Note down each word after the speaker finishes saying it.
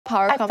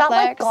power I complex. felt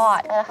like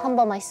God. I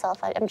humble myself.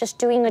 I'm just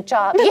doing a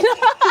job. You know?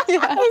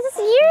 Yeah. It's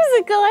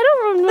years ago. I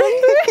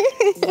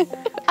don't remember.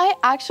 I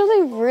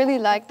actually really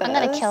like this. I'm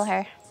gonna kill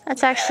her.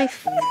 That's actually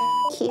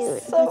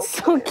cute. That's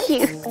so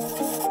cute.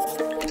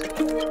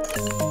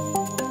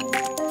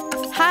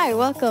 Hi,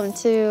 welcome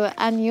to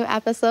a new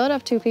episode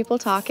of Two People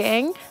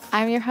Talking.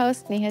 I'm your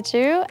host,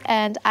 Nihachu,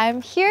 and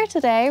I'm here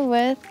today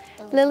with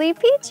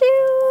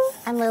LilyPichu.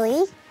 I'm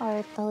Lily,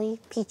 or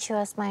LilyPichu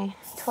as my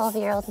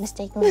 12-year-old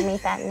mistakenly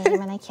made that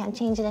name and I can't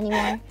change it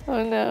anymore.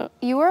 Oh no.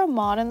 You were a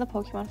mod in the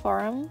Pokemon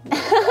Forum.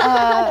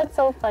 That's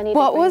so funny.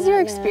 What was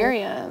your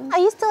experience? I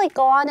used to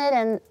go on it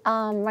and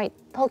write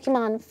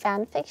Pokemon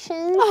fan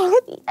fiction.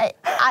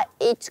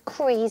 It's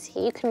crazy.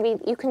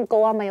 You can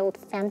go on my old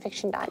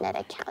fanfiction.net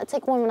account. It's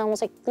like when I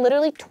was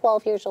literally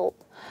 12 years old.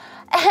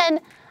 And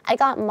I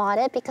got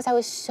modded because I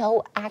was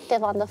so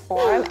active on the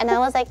forum and I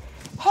was like,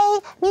 hey,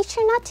 make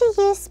sure not to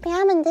use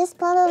spam and this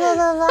blah blah blah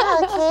blah blah,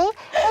 okay?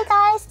 Hey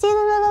guys, do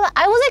blah blah blah.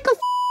 I was like a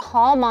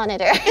hall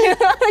monitor.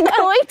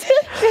 Going to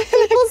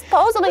people's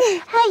posts. I'm like,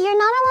 hey, you're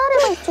not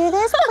allowed to do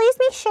this. Please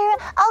make sure.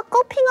 I'll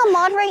go ping a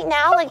mod right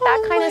now. That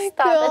kind of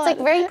stuff. God.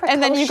 It's very precocious.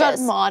 And then you got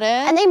modded?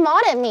 And they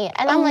modded me.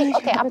 And I'm like,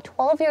 okay, I'm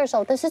 12 years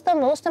old. This is the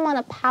most amount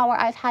of power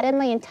I've had in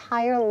my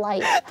entire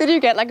life. Did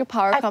you get a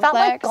power complex? I felt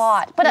like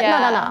God. But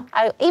no.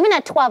 Even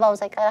at 12, I was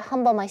like, I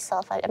humble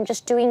myself. I'm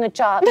just doing a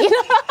job. You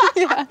know?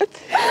 Yeah.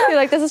 You're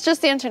like, this is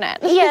just the internet.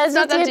 Yeah, it's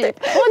not that deep.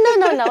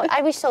 Well, no.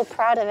 I was so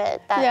proud of it.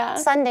 That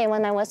Sunday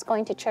when I was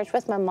going to church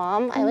with my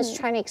mom, I was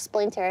trying to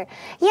explain to her,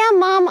 yeah,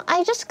 Mom,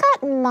 I just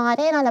got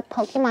modded on a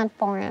Pokemon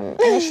forum. And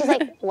then she's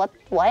like,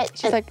 what?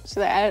 She's like,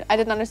 I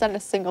didn't understand a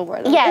single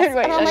word. Yes,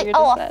 and I'm like,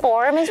 oh, a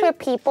forum is where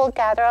people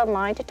gather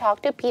online to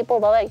talk to people.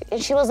 But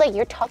and she was like,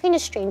 you're talking to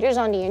strangers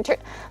on the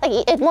internet.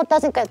 It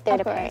doesn't get there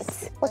to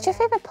parents. What's your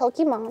favorite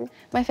Pokemon?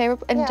 My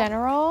favorite in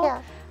general?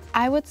 Yeah.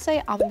 I would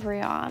say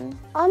Umbreon.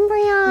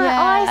 Umbreon. Yeah.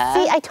 Oh, I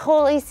see. I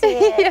totally see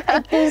it. Yeah. I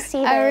do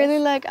see that. I really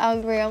like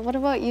Umbreon. What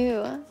about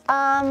you?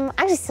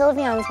 Actually,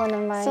 Sylveon's one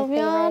of my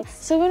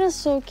favorites. Sylveon is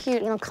so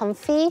cute. You know,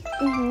 comfy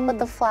with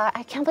the flower.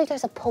 I can't believe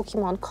there's a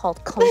Pokemon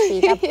called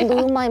Comfy. That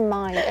blew my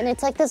mind. And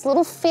it's like this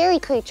little fairy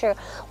creature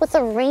with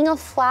a ring of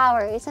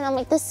flowers. And I'm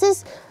like, this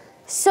is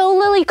so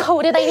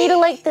lily-coated. I need to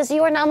like this.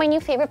 You are now my new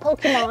favorite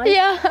Pokemon.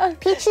 Yeah.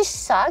 Pichu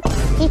sucks.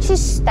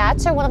 Pichu's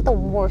stats are one of the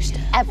worst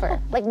ever.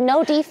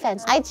 No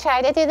defense. I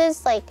tried to do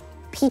this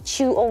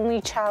Pichu only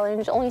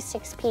challenge, only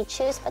 6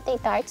 Pichus, but they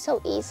died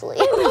so easily.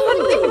 They're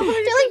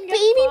like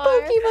baby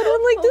Pokemon.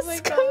 I'm like, this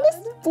kind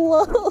of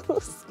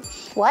blows.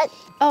 What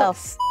the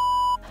f?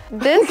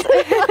 This,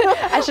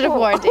 I should have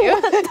warned you.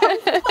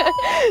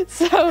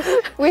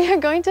 So we are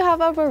going to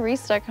have our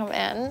barista come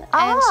in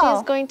and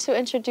she's going to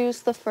introduce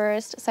the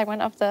first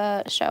segment of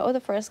the show, the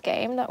first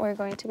game that we're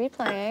going to be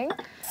playing.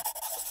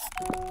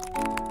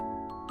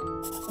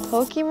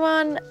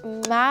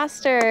 Pokemon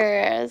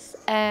Masters.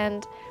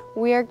 And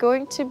we are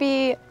going to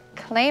be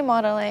clay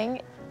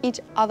modeling each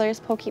other's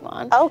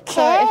Pokemon. Okay.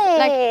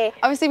 So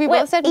if, obviously we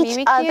both said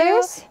Mimikyu.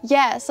 Others?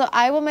 Yeah, so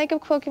I will make a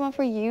Pokemon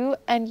for you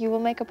and you will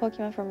make a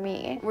Pokemon for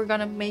me. We're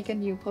gonna make a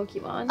new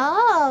Pokemon.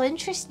 Oh,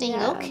 interesting.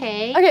 Yeah.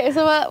 Okay. Okay,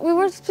 so we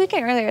were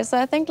speaking earlier, so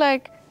I think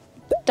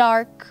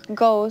Dark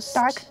Ghost.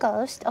 Dark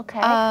Ghost, okay.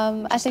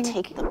 I think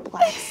take the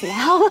blacks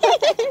now.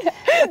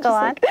 Go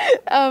on.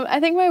 I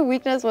think my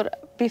weakness would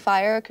be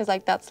fire, because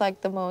that's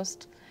the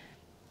most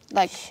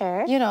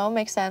sure. You know,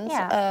 makes sense.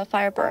 Yeah.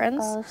 Fire burns.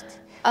 Ghost.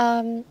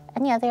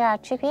 Any other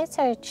attributes,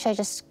 or should I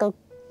just go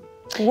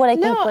what I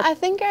think? No, I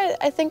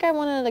think I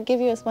wanted to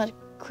give you as much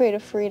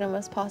creative freedom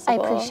as possible.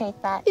 I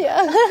appreciate that.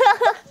 Yeah.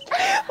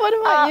 What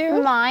about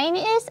you? Mine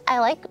is I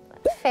like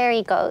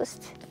Fairy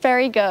Ghost.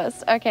 Fairy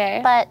Ghost, okay.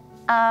 But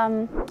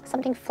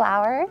something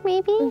flower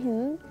maybe.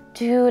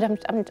 Dude,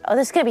 oh,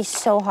 this is gonna be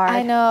so hard.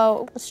 I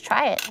know. Let's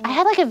try it. I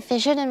had a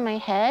vision in my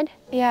head.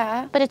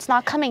 Yeah. But it's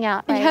not coming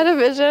out, right? You had a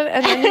vision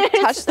and then you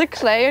touched the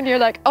clay and you're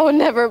like, oh,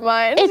 never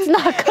mind. It's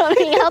not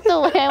coming out the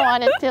way I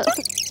want it to.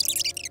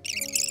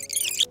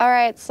 All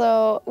right,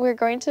 so we're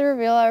going to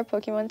reveal our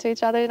Pokemon to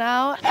each other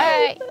now. All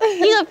right,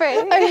 you go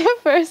first. I go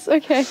first,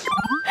 okay.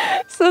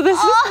 So this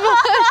is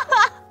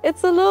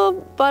it's a little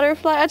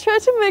butterfly. I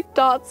tried to make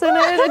dots in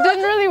it. It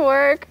didn't really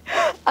work.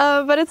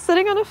 But it's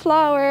sitting on a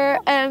flower,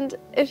 and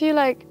if you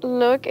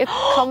look, it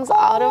comes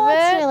out of it.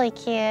 That's really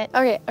cute.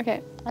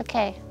 Okay.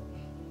 Okay.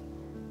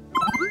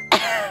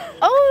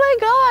 Oh my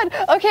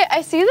God. Okay,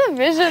 I see the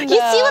vision though. You see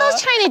what I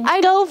was trying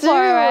to go for,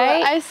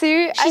 right? I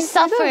see. She's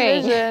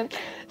suffering. The vision.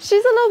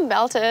 She's a little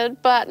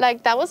melted, but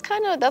that's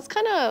kind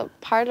of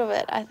part of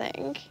it, I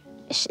think.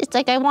 It's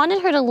I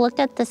wanted her to look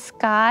at the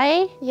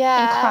sky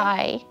and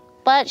cry.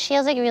 But she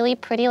has really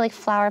pretty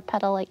flower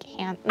petal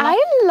hand. I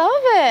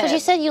love it. But you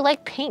said you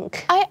like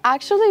pink. I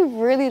actually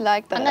really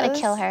like this. I'm gonna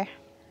kill her.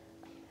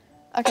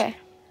 Okay.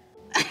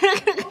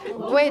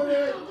 Wait.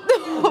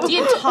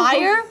 The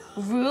entire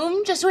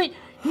room? Just wait.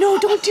 No,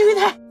 don't do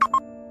that.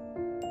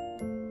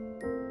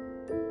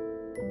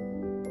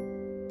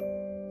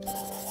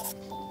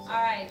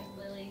 All right,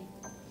 Lily.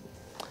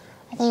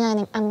 I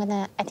think I'm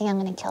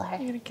gonna kill her.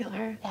 You're gonna kill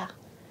her? Yeah.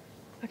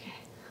 Okay.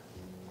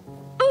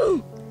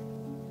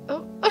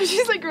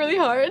 she's like really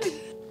hard.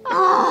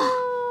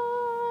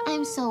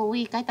 I'm so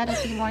weak. I thought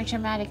it'd be more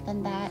dramatic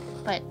than that,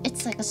 but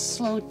it's like a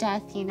slow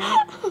death, you know?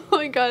 Oh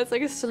my god, it's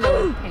like a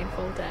slow and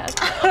painful death.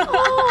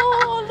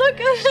 Oh, look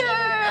at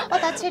her! Oh,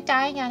 that's her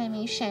dying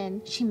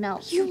animation. She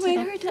melts. You into made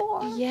the her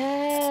floor.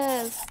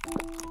 Yes.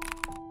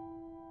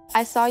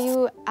 I saw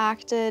you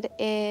acted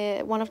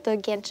in one of the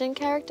Genshin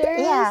characters.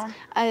 Yeah.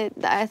 I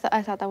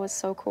thought that was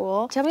so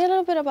cool. Tell me a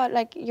little bit about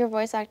like your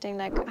voice acting.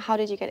 Like, how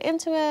did you get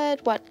into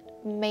it? What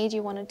made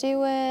you want to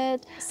do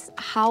it?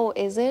 How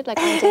is it like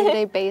on a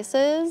day-to-day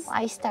basis?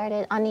 I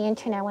started on the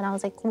internet when I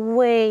was like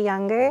way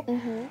younger,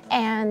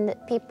 and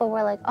people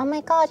were like, "Oh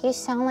my god, you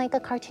sound like a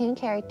cartoon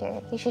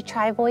character. You should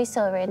try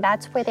voiceover." And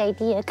that's where the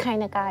idea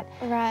kind of got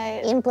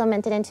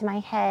implemented into my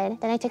head.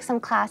 Then I took some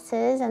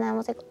classes, and I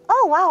was like,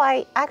 "Oh wow,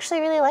 I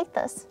actually really like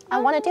this. I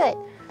want to do it."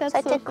 That's so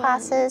I so did fun.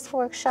 classes,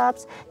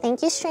 workshops.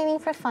 Thank you, streaming,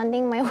 for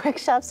funding my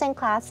workshops and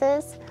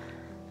classes.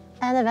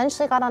 And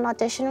eventually got on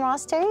audition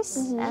rosters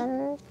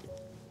and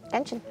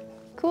Genshin.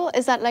 Cool.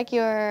 Is that like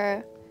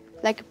your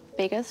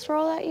biggest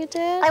role that you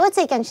did? I would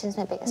say Genshin's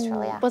my biggest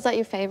role, yeah. Was that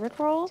your favorite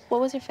role? What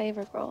was your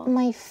favorite role?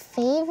 My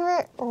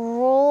favorite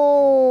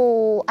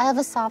role, I have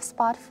a soft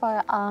spot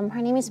for,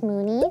 her name is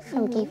Mooney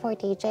from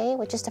D4DJ,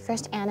 which is the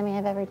first anime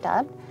I've ever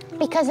dubbed.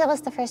 Because it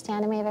was the first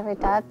anime I've ever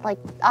dubbed, like,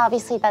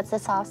 obviously that's the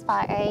soft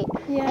spot, right?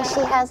 Yeah. And she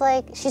has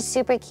like, she's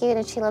super cute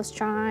and she loves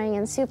drawing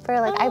and super,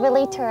 like, I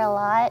relate to her a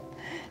lot.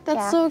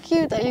 That's so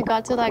cute that you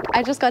got to like,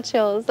 I just got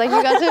chills. Like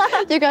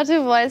you got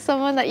to voice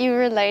someone that you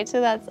relate to.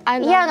 I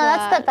love Yeah, no, that.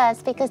 that's the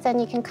best because then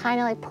you can kind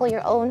of like pull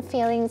your own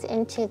feelings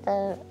into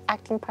the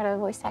acting part of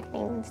voice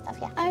acting and stuff,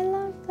 yeah. I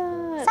love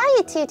that.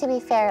 Saya too, to be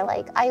fair,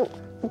 like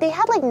they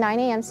had like 9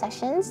 a.m.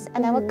 sessions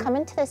and I would come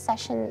into the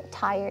session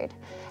tired.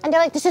 And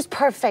they're like, this is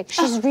perfect.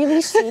 She's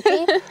really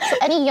sleepy. So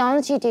any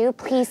yawns you do,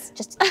 please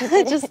just keep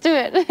it. Just do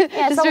it.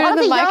 Yeah, Just so do a it lot in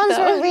of the mic, yawns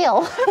though. were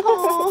real.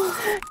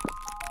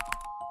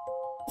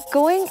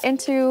 Going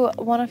into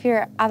one of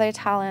your other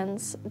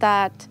talents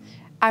that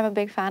I'm a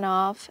big fan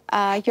of,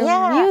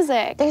 your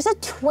music. There's a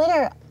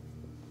Twitter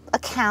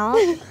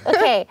account.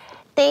 Okay.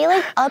 They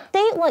like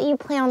update what you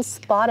play on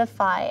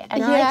Spotify,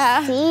 and I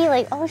like see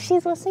like, oh,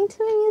 she's listening to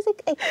my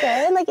music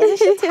again. Like, isn't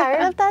she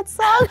tired of that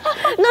song?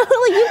 No,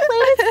 like you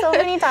played it so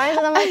many times,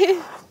 and I'm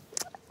like,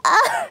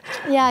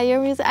 Yeah, your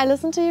music. I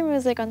listen to your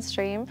music on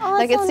stream. Oh,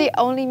 like that's it's the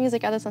only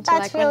music I listen to.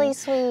 That's like really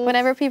sweet.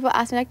 Whenever people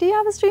ask me like, do you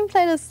have a stream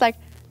playlist? Like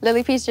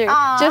LilyPichu,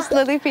 just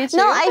LilyPichu.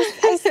 No,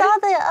 I saw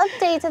the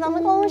updates, and I'm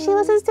like, oh, she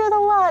listens to it a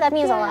lot. That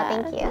means a lot.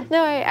 Thank you.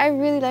 No, I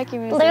really like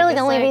your music. Literally, the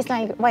It's only like-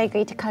 reason why I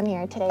agreed to come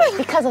here today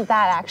because of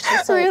that,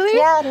 actually. So, Really?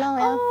 Yeah, no,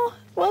 yeah. Oh,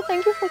 well,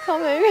 thank you for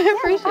coming. I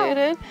appreciate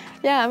it.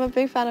 Yeah, I'm a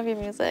big fan of your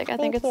music. I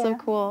think Thank it's so you.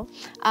 cool.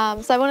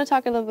 So I want to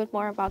talk a little bit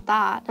more about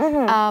that.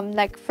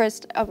 Like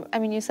first, I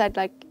mean, you said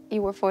like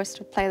you were forced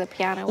to play the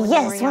piano when you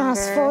were Yes, when I was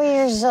younger. 4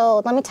 years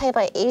old. Let me tell you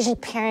about Asian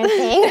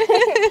parenting.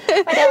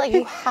 Where they're like,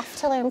 you have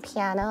to learn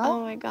piano.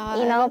 Oh my god.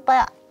 You know,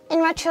 but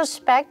in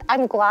retrospect,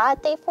 I'm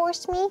glad they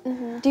forced me.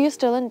 Do you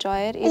still enjoy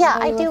it? Even Yeah,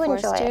 though I you do were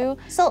forced enjoy to? it.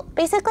 So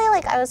basically,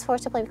 like, I was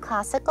forced to play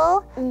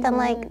classical. Then,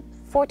 like,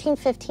 14,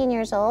 15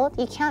 years old,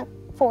 you can't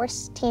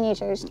force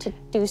teenagers to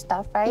do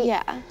stuff, right?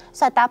 Yeah.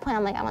 So at that point,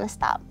 I'm like, I'm gonna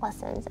stop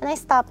lessons. And I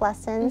stopped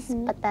lessons,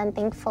 but then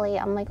thankfully,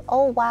 I'm like,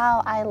 oh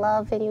wow, I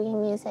love video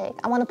game music.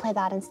 I wanna play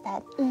that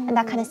instead. And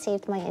that kind of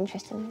saved my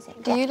interest in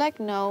music. Do you like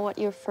know what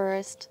your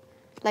first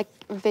like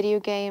video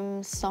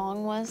game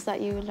song was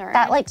that you learned?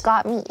 That like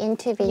got me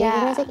into video game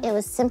Yeah. music. It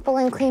was Simple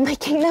and Clean by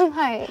Kingdom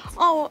Hearts.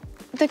 Oh,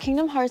 the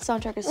Kingdom Hearts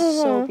soundtrack is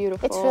so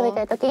beautiful. It's really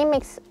good. The game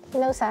makes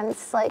no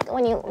sense. Like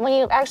when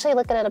you actually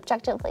look at it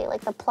objectively,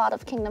 like the plot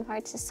of Kingdom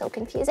Hearts is so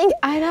confusing.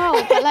 I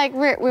know, but like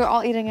we're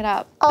all eating it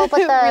up. Oh, but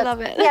we love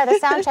it. yeah, the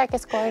soundtrack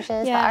is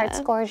gorgeous. Yeah. The art's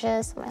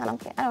gorgeous. I don't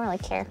care. I don't really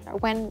care.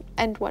 When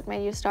and what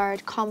made you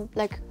start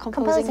composing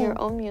Composing. your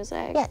own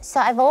music? Yeah, so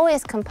I've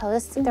always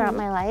composed throughout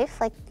my life,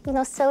 like, you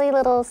know, silly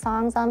little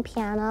songs on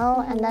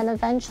piano, and then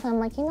eventually I'm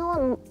like, you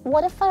know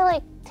what if I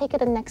like take it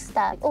the next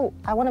step? Oh,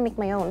 I want to make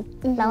my own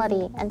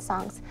melody and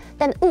songs.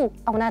 Then, ooh,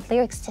 I want to add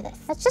lyrics to this.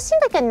 That just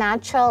seemed like a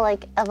natural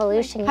like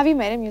evolution. Have you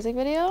made a music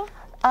video?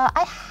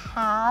 I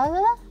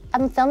have.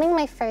 I'm filming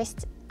my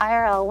first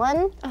IRL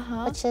one,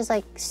 which is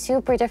like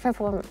super different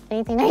from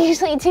anything I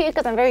usually do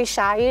because I'm very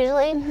shy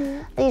usually.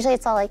 Usually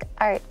it's all like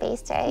art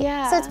based, right?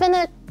 Yeah. So it's been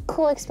a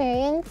cool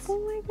experience. Oh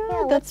my god,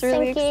 Yeah, that's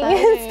really lip-syncing and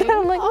exciting. stuff.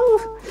 I'm like,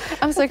 ooh.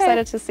 I'm so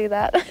excited to see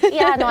that.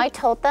 Yeah, no, I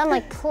told them,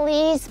 like,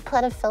 please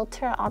put a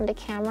filter on the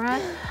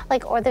camera,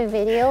 like, or the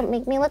video.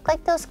 Make me look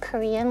like those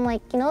Korean, like,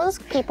 you know those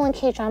people in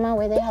K-drama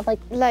where they have,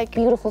 like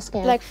beautiful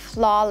skin? Like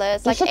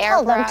flawless, you like should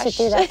airbrush. tell them to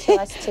do that to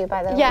us, too,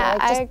 by the way. Yeah,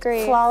 Like, I just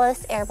agree.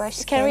 flawless airbrush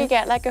skin. Can we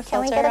get like a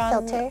Can we filter, get a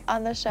filter?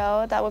 on the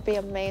show? That would be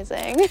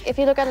amazing. If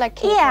you look at like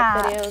K-pop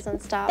Yeah. videos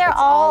and stuff, They're it's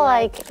all,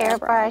 like,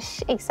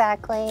 airbrush,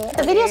 exactly.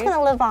 The video's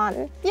gonna live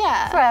on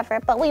Yeah. forever,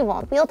 but we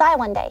won't. We'll die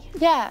one day.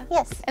 Yeah.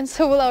 Yes. And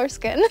so will our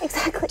skin.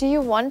 Exactly. Do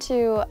you want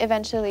to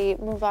eventually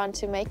move on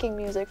to making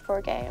music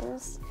for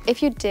games?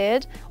 If you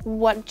did,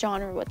 what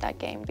genre would that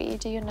game be?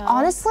 Do you know?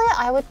 Honestly,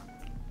 I would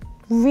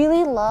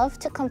really love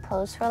to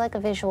compose for like a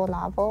visual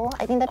novel.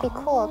 I think that'd be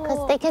cool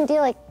because they can do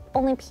like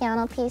only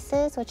piano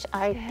pieces, which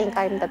I think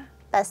I'm the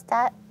best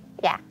at.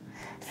 Yeah.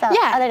 So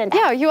other than that.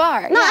 Yeah, you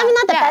are. No, I mean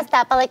not the best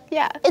at, but like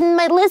in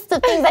my list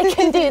of things I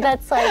can do,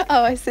 that's like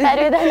I see.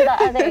 better than the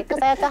other. Because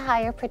I have to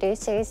hire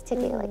producers to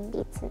do like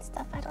beats and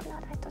stuff. I don't know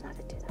how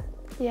to do that.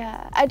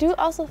 Yeah, I do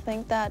also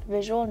think that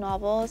visual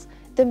novels,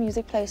 the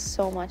music plays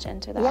so much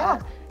into that.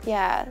 Yeah.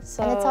 Yeah.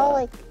 So. And it's all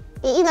like,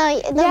 you know,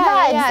 the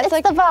vibes. Yeah, it's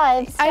like, the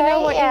vibes. I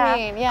know what right?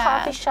 you mean. Yeah.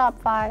 Coffee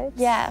shop vibes.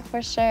 Yeah,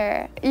 for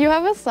sure. You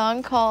have a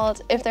song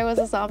called "If There Was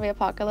a Zombie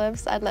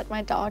Apocalypse, I'd Let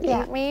My Dog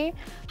Eat Me."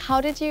 How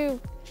did you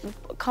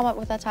come up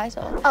with that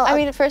title? I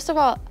mean, first of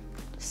all,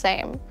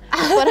 same.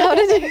 But how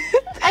did you?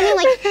 I mean,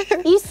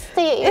 like, you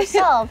say it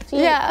yourself.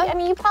 Yeah. I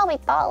mean, you probably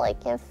thought,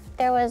 like, if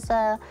there was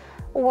a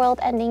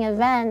world-ending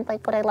event,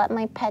 like, would I let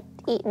my pet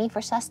eat me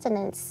for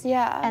sustenance?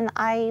 Yeah. And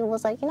I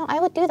was like, you know, I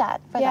would do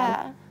that for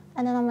them.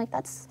 And then I'm like,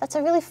 that's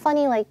a really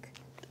funny, like,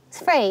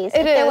 phrase.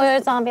 If there were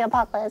a zombie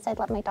apocalypse, I'd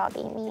let my dog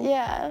eat me.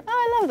 Yeah. Oh,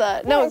 I love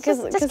that. No,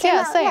 because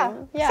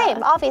same. Yeah.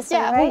 Same, obviously,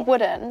 right? Who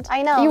wouldn't?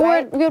 I know, You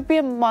right? would be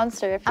a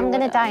monster if you I'm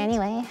gonna wouldn't. die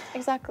anyway.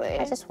 Exactly.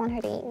 I just want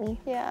her to eat me.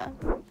 Yeah.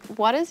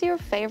 What is your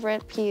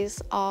favorite piece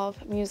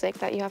of music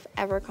that you have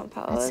ever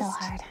composed? It's so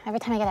hard. Every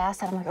time I get asked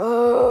that, I'm like,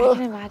 oh. I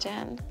can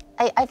imagine.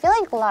 I feel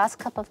like Last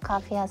Cup of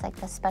Coffee has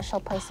like a special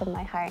place in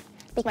my heart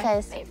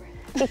because my favorite.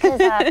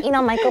 You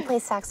know, Michael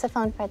plays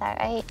saxophone for that,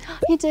 right?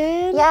 He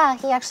did? Yeah,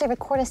 he actually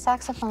recorded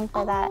saxophone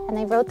for that, and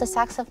I wrote the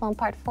saxophone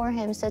part for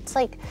him. So it's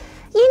like,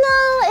 you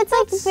know, it's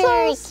like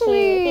very so cute.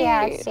 sweet.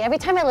 Yeah, it's sweet. Every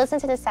time I listen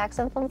to the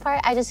saxophone part,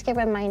 I just get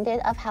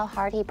reminded of how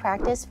hard he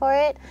practiced for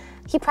it.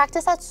 He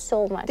practiced that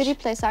so much. Did he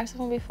play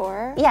saxophone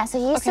before? Yeah, so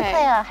he used to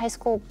play a high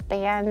school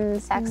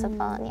band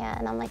saxophone, yeah.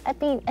 And I'm like, I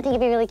think it'd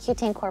be really cute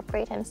to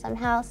incorporate him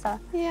somehow, so.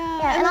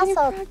 Yeah, and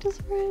also, he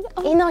practiced for it.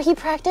 You know, he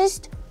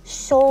practiced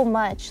so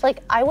much. Like,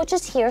 I would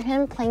just hear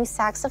him playing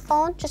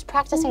saxophone, just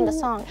practicing the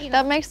song.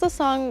 That makes the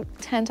song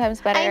 10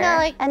 times better. I know,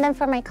 like, and then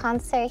for my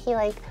concert, he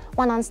like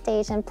went on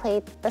stage and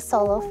played the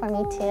solo for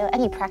me too,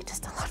 and he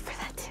practiced a lot for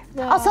that too.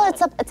 Yeah. Also,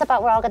 it's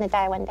about we're all gonna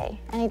die one day,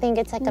 and I think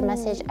it's like a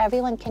message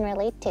everyone can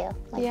relate to.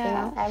 Like, you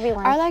know,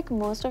 everyone. Are like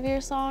most of your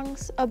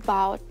songs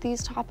about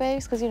these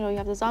topics? Because you know you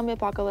have the zombie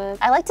apocalypse.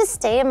 I like to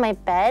stay in my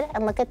bed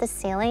and look at the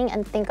ceiling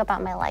and think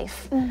about my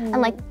life and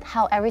like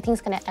how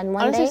everything's gonna end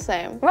one day. Honestly,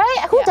 same.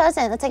 Right? Who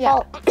doesn't? It's like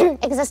all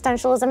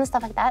existentialism and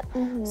stuff like that.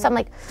 So I'm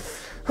like,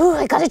 ooh,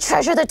 I gotta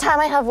treasure the time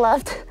I have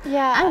left.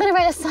 Yeah. I'm gonna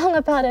write a song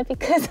about it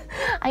because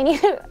I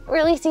need to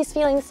release these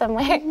feelings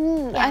somewhere.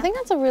 I think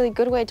that's a really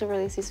good way to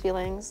release these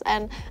feelings.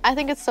 And I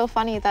think it's so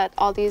funny that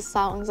all these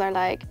songs are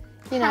like,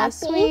 you know, Happy.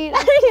 sweet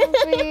and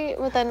comfy,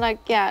 but then like,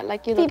 yeah,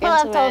 like you look People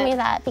into have told it. me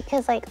that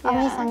because like all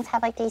my songs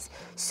have like these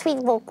sweet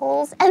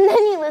vocals and then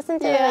you listen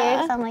to the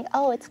lyrics, I'm like,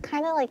 oh, it's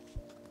kind of like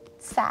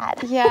sad.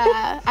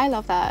 Yeah, I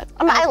love that.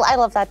 I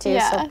love that too.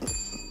 Yeah. So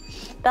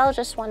Belle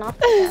just went off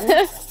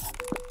again.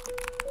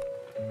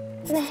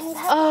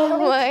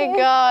 Oh my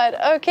god.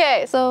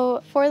 Okay,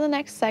 so for the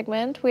next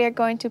segment, we are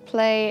going to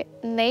play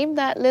Name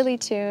That Lily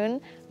Tune,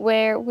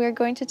 where we're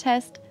going to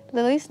test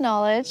Lily's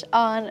knowledge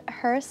on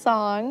her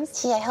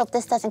songs. Gee, I hope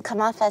this doesn't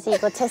come off as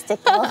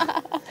egotistical.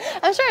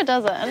 I'm sure it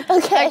doesn't.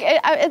 Okay.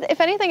 Like,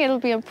 if anything, it'll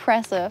be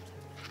impressive.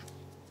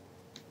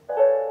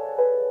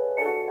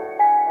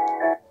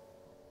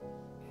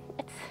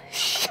 It's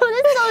so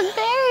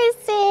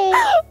embarrassing.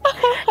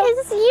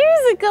 It's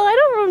years ago. I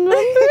don't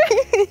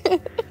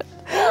remember.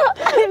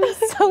 I'm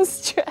so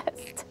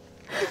stressed.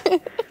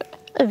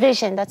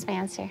 Vision, that's my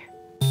answer.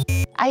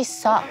 I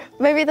saw.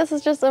 Maybe this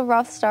is just a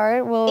rough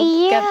start.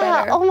 We'll get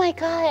better. Oh my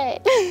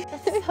god.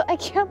 I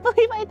can't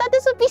believe I thought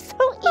this would be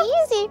so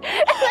easy.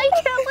 And I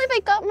can't believe I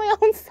got my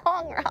own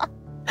song wrong.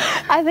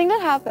 I think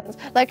that happens.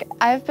 Like,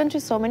 I've been to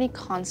so many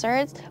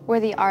concerts where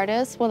the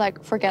artists will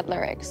like forget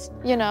lyrics,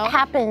 you know? It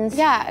happens.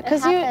 Yeah,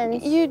 because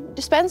you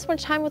spend so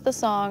much time with the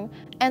song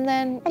and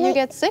then you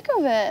get sick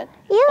of it.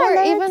 Yeah, or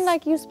and even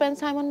like you spend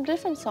time on a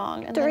different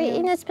song. And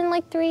and it's been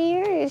like 3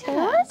 years. You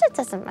know? It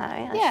doesn't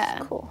matter. Yeah.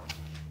 It's cool.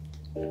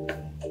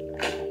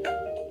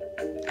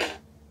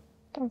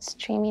 It's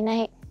Dreamy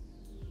Night.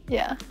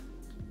 Yeah.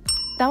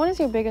 That one is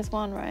your biggest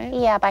one, right?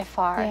 Yeah, by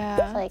far.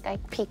 Yeah. It's like I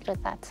peaked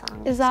with that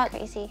song. Is that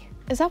crazy?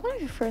 Is that one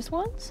of your first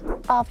ones?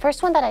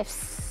 First one that I've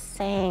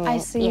sang. I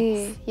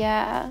see. Yes.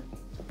 Yeah.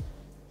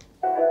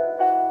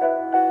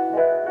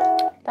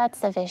 That's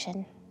the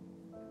Vision.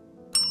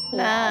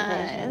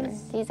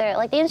 Nice. Vision. These are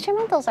like the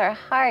instrumentals are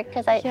hard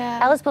because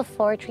that was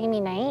before Dreamy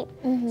Night.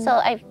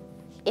 So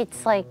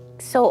it's like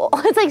so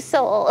it's like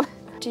so old.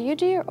 Do you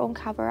do your own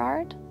cover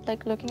art?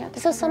 Like looking at the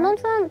So cover some art?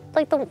 of them,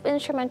 like the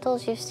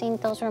instrumentals you've seen,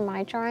 those were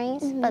my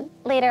drawings. But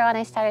later on,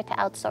 I started to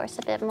outsource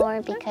a bit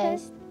more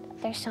because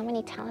there's so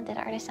many talented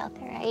artists out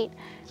there, right?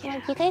 Yeah.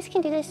 Like, you guys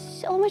can do this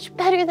so much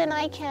better than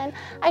I can.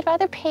 I'd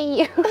rather pay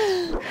you.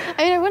 I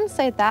mean, I wouldn't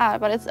say that,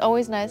 but it's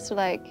always nice to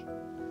like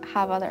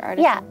have other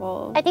artists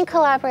involved. I think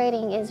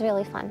collaborating is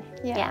really fun.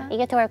 Yeah. You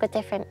get to work with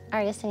different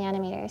artists and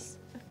animators.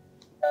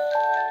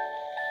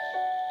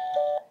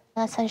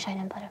 That's Sunshine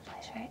and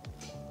Butterflies, right?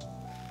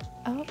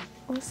 Oh.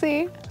 We'll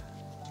see.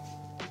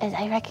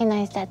 I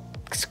recognize that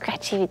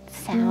scratchy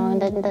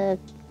sound and the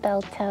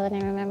bell tone. I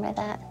remember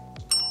that.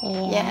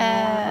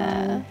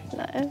 Yeah.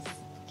 Nice.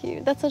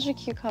 Cute. That's such a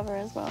cute cover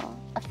as well.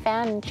 A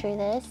fan drew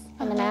this,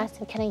 and then I asked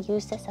them, can I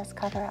use this as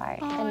cover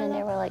art? And then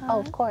they were like, oh,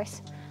 of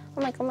course.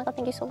 I'm like, oh my God,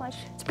 thank you so much.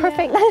 It's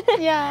perfect.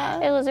 Yeah.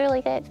 It was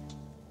really good.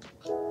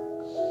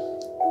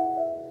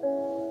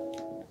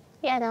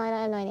 Yeah, no, I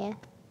have no idea.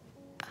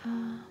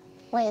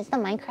 Wait, is the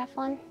Minecraft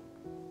one?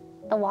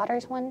 The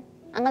waters one?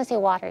 I'm gonna say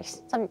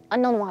waters. Some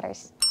unknown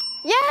waters.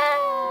 Yeah!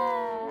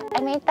 I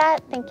made that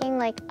thinking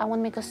like I want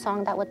to make a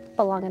song that would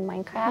belong in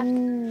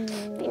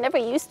Minecraft. They never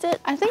used it.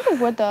 I think it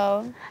would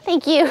though.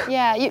 Thank you.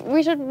 Yeah,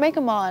 we should make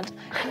a mod.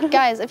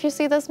 Guys, if you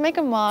see this, make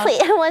a mod.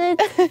 Please,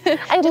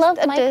 I love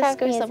a Minecraft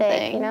disc or music.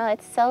 something. You know,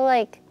 it's so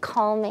like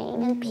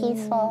calming and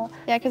peaceful.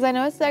 Yeah, because I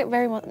know it's like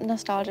very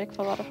nostalgic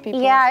for a lot of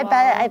people. Yeah, as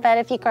well. I bet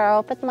if you grow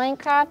up with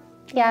Minecraft,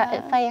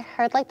 if I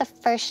heard like the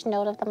first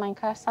note of the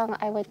Minecraft song,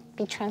 I would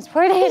be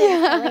transported.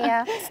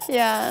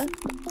 Yeah.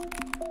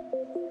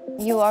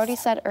 You already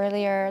said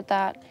earlier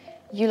that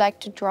you like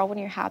to draw when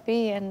you're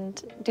happy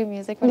and do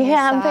music when you're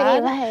sad.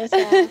 Pretty much.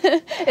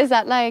 Yeah. Is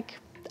that like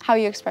how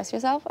you express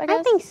yourself, I guess?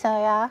 I think so,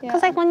 yeah.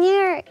 Because like when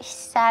you're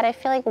sad, I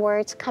feel like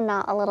words come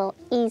out a little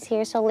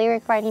easier, so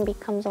lyric writing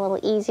becomes a little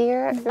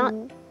easier. Not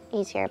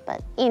easier,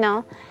 but you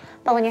know.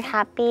 But when you're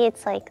happy,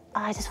 it's like,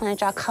 oh, I just want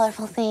to draw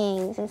colorful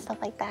things and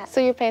stuff like that.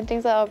 So your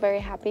paintings are very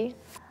happy?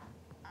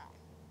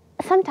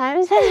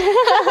 Sometimes.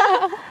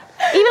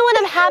 Even when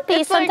I'm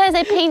happy, sometimes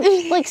I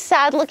paint like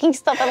sad-looking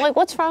stuff. I'm like,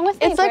 what's wrong with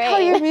me? It's like how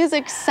your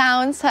music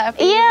sounds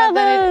happy, yeah,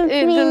 but then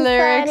the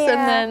lyrics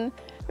sad, and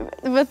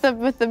then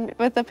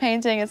with the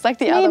painting, it's like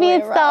the other way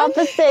Maybe it's around.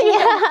 the opposite.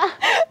 Yeah,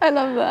 I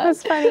love that.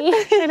 that's funny.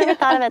 I never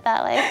thought of it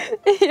that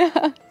way.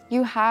 Yeah.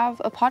 You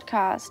have a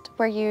podcast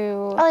where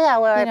you. Oh yeah,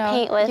 where I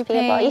paint with people.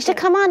 Paint. You should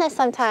come on it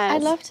sometimes.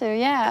 I'd love to,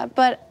 yeah.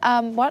 But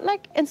what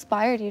like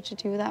inspired you to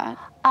do that?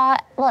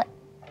 Well,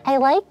 I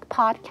like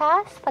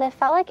podcasts, but I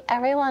felt like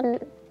everyone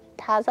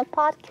has a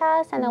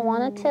podcast, and I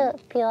wanted to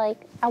be like,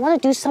 I want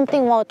to do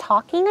something while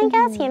talking, I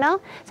guess, you know?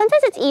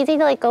 Sometimes it's easy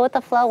to like go with the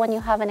flow when you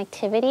have an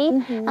activity,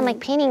 and like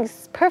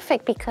painting's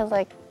perfect because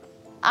like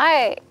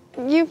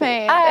You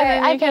paint, I and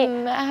then you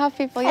paint. can have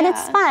people, and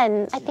it's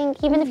fun. I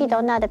think even if you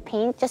don't know how to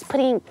paint, just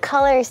putting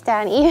colors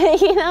down,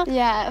 you know?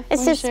 Yeah,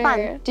 it's just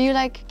fun. Do you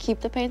like keep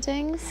the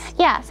paintings?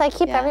 Yeah, so I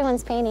keep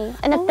everyone's painting.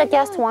 And if the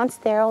guest wants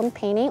their own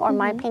painting or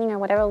my painting or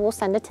whatever, we'll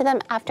send it to them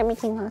after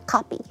making a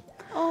copy.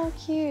 Oh,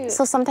 cute.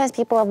 So sometimes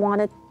people have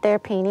wanted their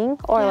painting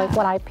or like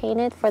what I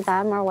painted for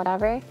them or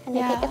whatever, and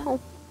they take it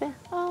home. Yeah.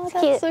 Oh, it's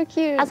that's cute. so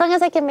cute. As long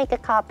as I can make a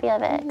copy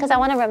of it, because I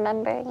want to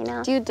remember, you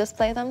know? Do you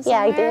display them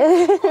Yeah, somewhere?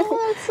 I do.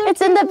 Oh, that's so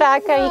it's in the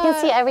background. You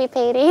can see every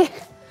painting.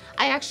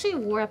 I actually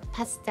wore a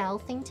pastel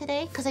thing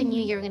today because I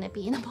knew you were gonna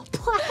be in all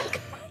black.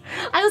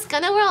 I was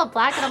gonna wear all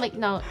black, and I'm like,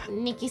 no,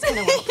 Nikki's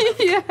gonna wear black.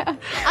 Yeah.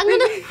 I'm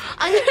gonna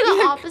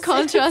the opposite.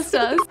 Contrast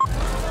us.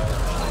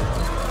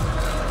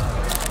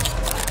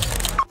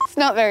 It's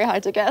not very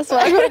hard to guess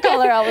what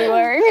color I'll be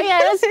wearing. Yeah,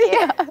 that's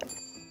cute.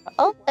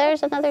 Oh,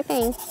 there's another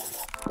thing.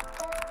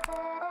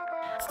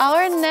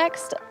 Our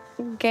next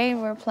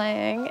game we're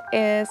playing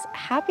is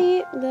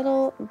Happy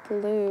Little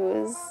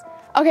Blues.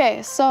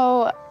 Okay,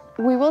 so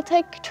we will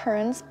take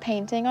turns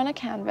painting on a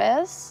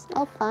canvas.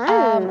 Oh,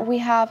 fun. We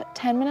have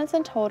 10 minutes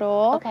in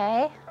total.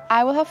 Okay.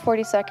 I will have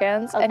 40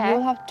 seconds and Okay.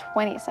 you'll have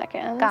 20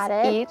 seconds Got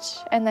it. each,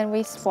 and then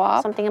we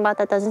swap. Something about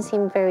that doesn't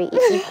seem very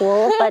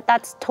equal, but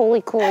that's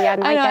totally cool. Yeah,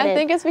 no, I know, get I it.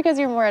 think it's because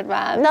you're more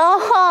advanced.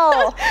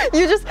 No.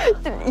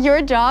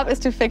 Your job is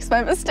to fix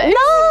my mistakes.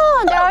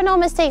 No, there are no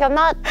mistakes. I'm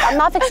not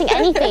fixing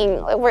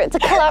anything. It's a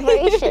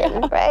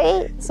collaboration,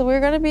 right? So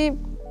we're gonna be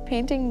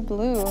painting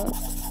blue.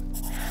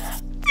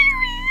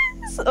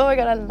 Oh my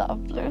god, I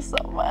love blue so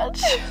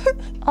much.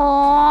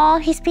 Oh,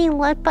 he's being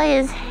led by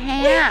his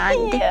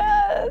hand.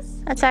 Yes.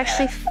 That's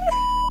actually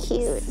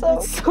cute. So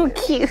That's so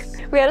cute.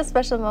 We had a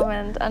special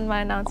moment on my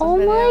announcement Oh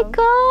video. my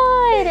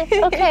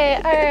god. Okay,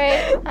 all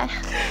right.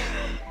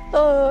 Oh.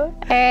 All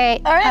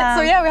right. All right,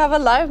 so yeah, we have a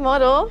live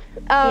model.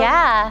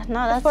 Yeah, no,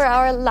 that's for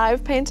our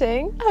live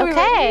painting. Are we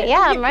okay. ready? Yeah,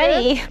 I'm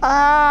ready.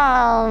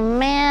 Oh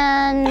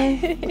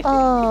man.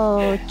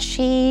 Oh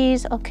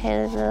jeez.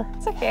 Okay,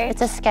 It's okay.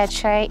 it's a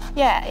sketch, right?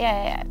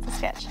 Yeah. It's a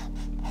sketch.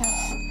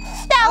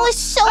 That was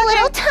so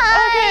little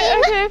time.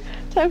 Okay.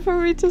 Time for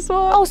me to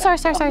swap. Oh, sorry.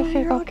 Here you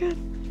You're go. all good.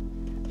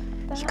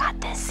 You got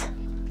this.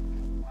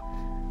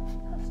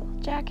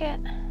 Jacket.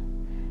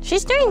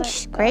 She's doing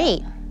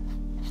great.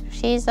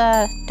 She's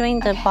doing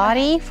the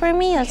body for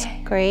me. That's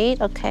great.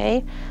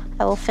 Okay.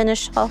 I will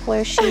finish off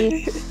where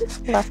she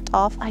left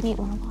off. I need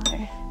more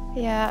water.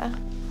 Yeah.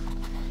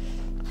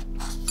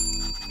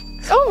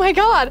 Oh my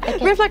god!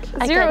 We have like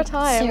zero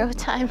time. Zero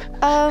time.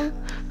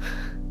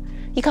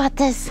 You got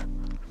this.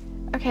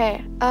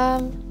 Okay.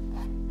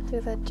 Do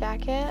the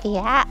jacket.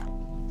 Yeah.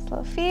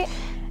 Slow feet.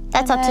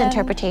 That's And up to then-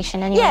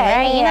 interpretation anyway,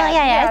 right? You know,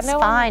 yeah, it's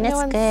fine. No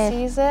one It's good.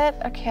 sees it.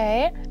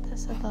 Okay.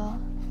 This is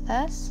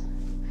this.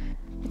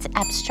 It's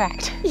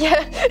abstract.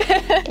 Yeah.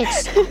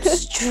 It's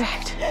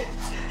abstract.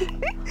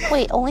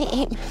 Wait, only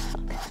 8 minutes.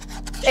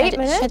 8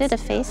 minutes? Should I do the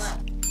face?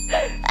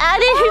 I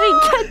didn't even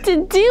get to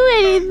do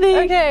anything.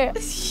 Okay.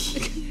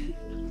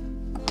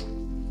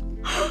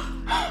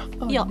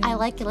 Yo, I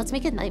like it. Let's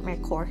make it nightmare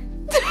core.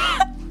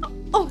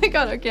 Oh my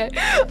god, okay.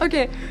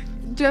 Okay.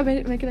 Do I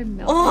make it a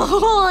milk?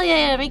 Oh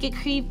yeah, make it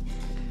creep.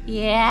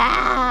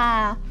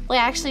 Yeah. Wait,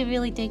 I actually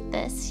really dig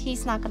this.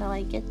 He's not gonna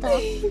like it though.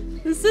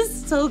 This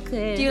is so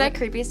good. Do you like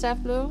creepy stuff,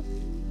 Blue?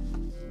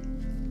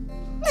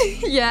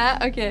 Yeah,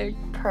 okay.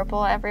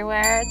 Purple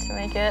everywhere to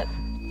make it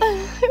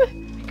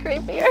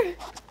creepier.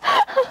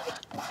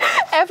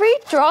 Every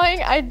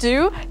drawing I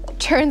do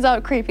turns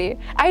out creepy.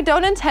 I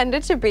don't intend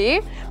it to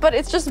be, but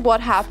it's just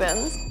what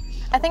happens.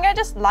 I think I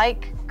just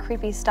like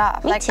creepy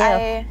stuff. Me like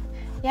too.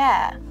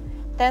 Yeah.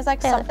 There's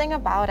like something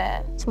about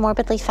it. It's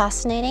morbidly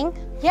fascinating.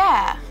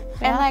 Yeah.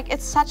 And like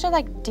it's such a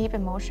like deep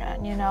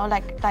emotion, you know,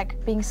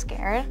 like being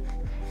scared.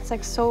 It's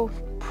like so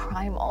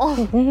primal.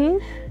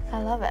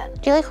 I love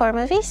it. Do you like horror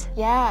movies?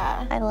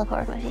 Yeah. I love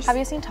horror movies. Have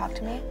you seen Talk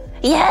to Me?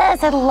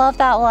 Yes, I love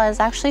that one. It's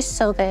actually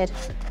so good.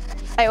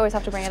 I always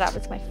have to bring it up.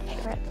 It's my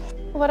favorite.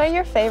 What are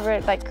your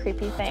favorite like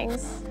creepy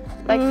things?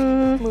 Like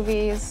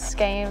movies,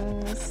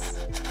 games,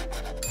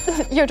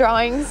 your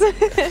drawings?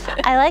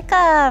 I like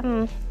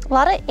a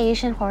lot of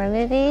Asian horror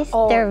movies.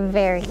 Oh, they're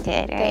very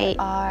good, They right?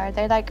 are.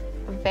 They're like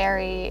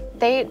very.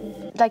 They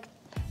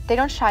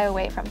don't shy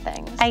away from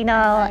things. I know.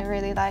 I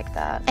really like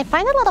that. I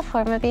find a lot of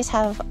horror movies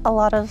have a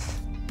lot of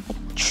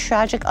like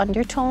tragic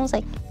undertones,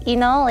 like, you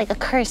know, like a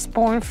curse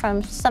born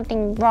from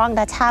something wrong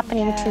that's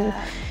happening to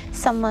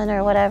someone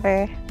or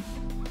whatever.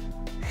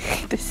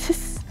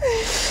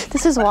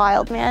 This is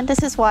wild, man.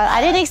 This is wild.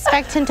 I didn't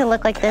expect him to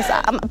look like this,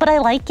 but I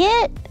like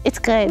it. It's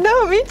good.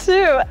 No, me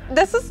too.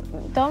 This is.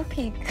 Don't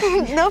peek.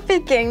 No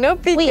peeking. No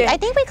peeking. Wait, I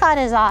think we got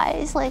his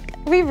eyes. Like,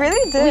 we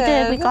really did. we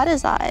did. We got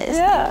his eyes.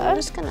 Yeah. I'm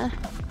just gonna.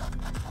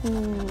 Oh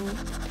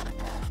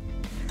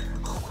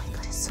my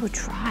god, it's so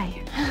dry.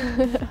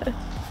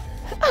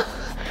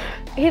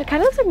 He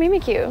kind of looks like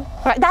Mimikyu.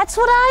 Right, that's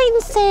what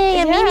I'm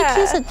saying. And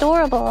Mimikyu's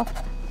adorable.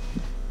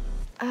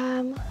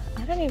 I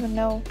don't even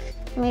know.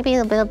 Maybe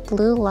a bit of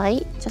blue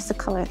light just to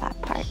color that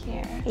part.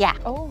 Here. Yeah.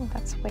 Oh,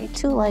 that's way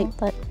Too light,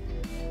 but.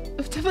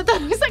 But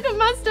that looks like a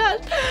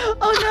mustache.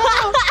 Oh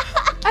no!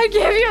 I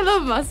gave you a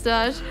little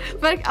mustache,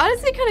 but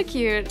honestly, kind of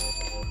cute.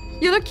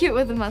 You look cute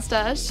with a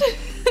mustache.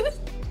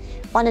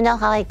 Want to know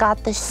how I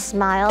got this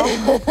smile?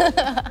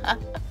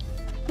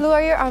 Blue,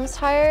 are your arms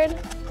tired?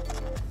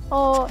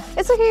 Oh,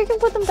 it's okay. You can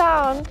put them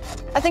down.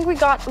 I think we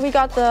got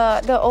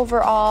the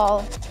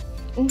overall.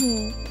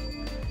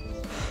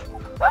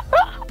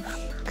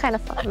 Kind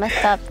of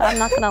messed up. I'm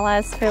not gonna lie,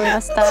 it's really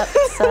messed up.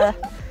 So.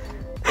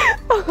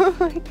 Oh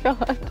my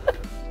god.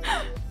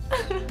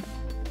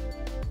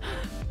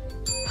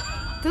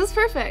 This is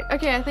perfect.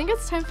 Okay, I think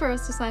it's time for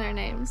us to sign our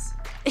names.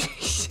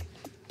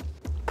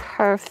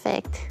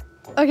 Perfect.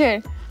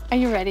 Okay, are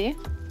you ready?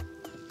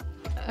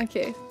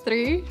 Okay,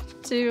 3,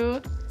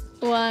 2,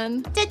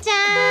 1. He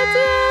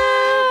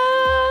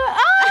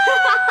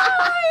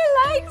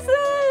likes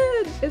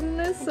it! Isn't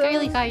this so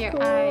really got your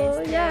cool? eyes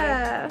there.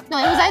 Yeah. No,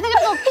 it was either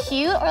gonna go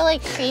cute or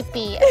like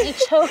creepy. And we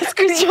chose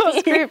creepy. We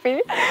chose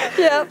creepy.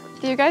 Yep.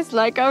 Do you guys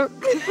like our...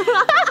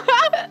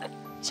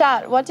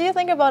 Chat, what do you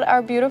think about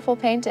our beautiful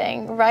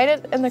painting? Write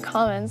it in the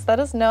comments. Let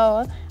us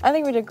know. I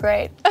think we did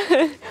great.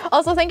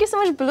 Also, thank you so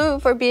much, Blue,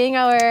 for being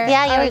our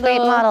You're a great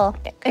model.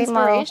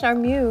 Inspiration, our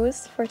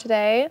muse for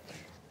today.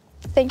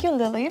 Thank you,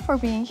 Lily, for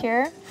being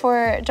here,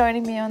 for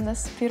joining me on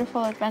this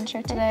beautiful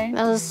adventure today.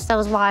 That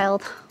was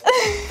wild.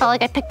 Felt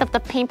like I picked up the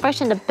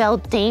paintbrush and the bell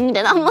dinged,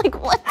 and I'm like,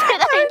 what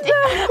did I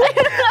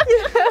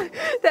do?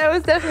 That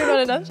was definitely not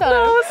enough time.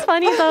 That was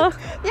funny though.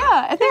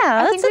 Yeah, I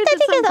think we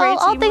did some great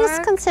all things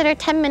teamwork. considered,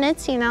 10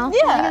 minutes, you know.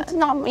 Yeah. It's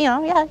not, you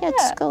know,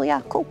 it's cool.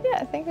 Yeah, cool. Yeah,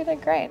 I think we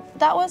did great.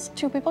 That was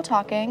two people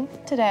talking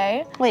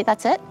today. Wait,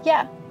 that's it?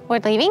 Yeah, We're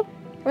leaving?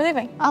 we're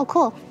leaving. Oh,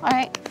 cool. All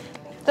right.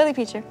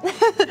 LilyPichu.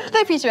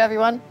 LilyPichu,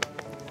 everyone.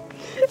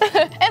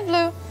 And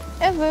Blue.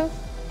 And Blue.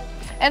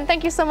 And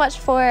thank you so much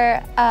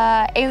for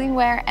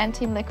Alienware and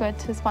Team Liquid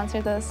to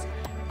sponsor this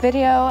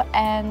video.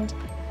 And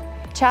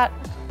chat,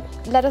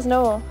 let us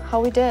know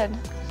how we did.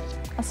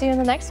 I'll see you in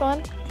the next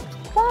one.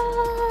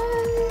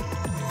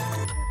 Bye.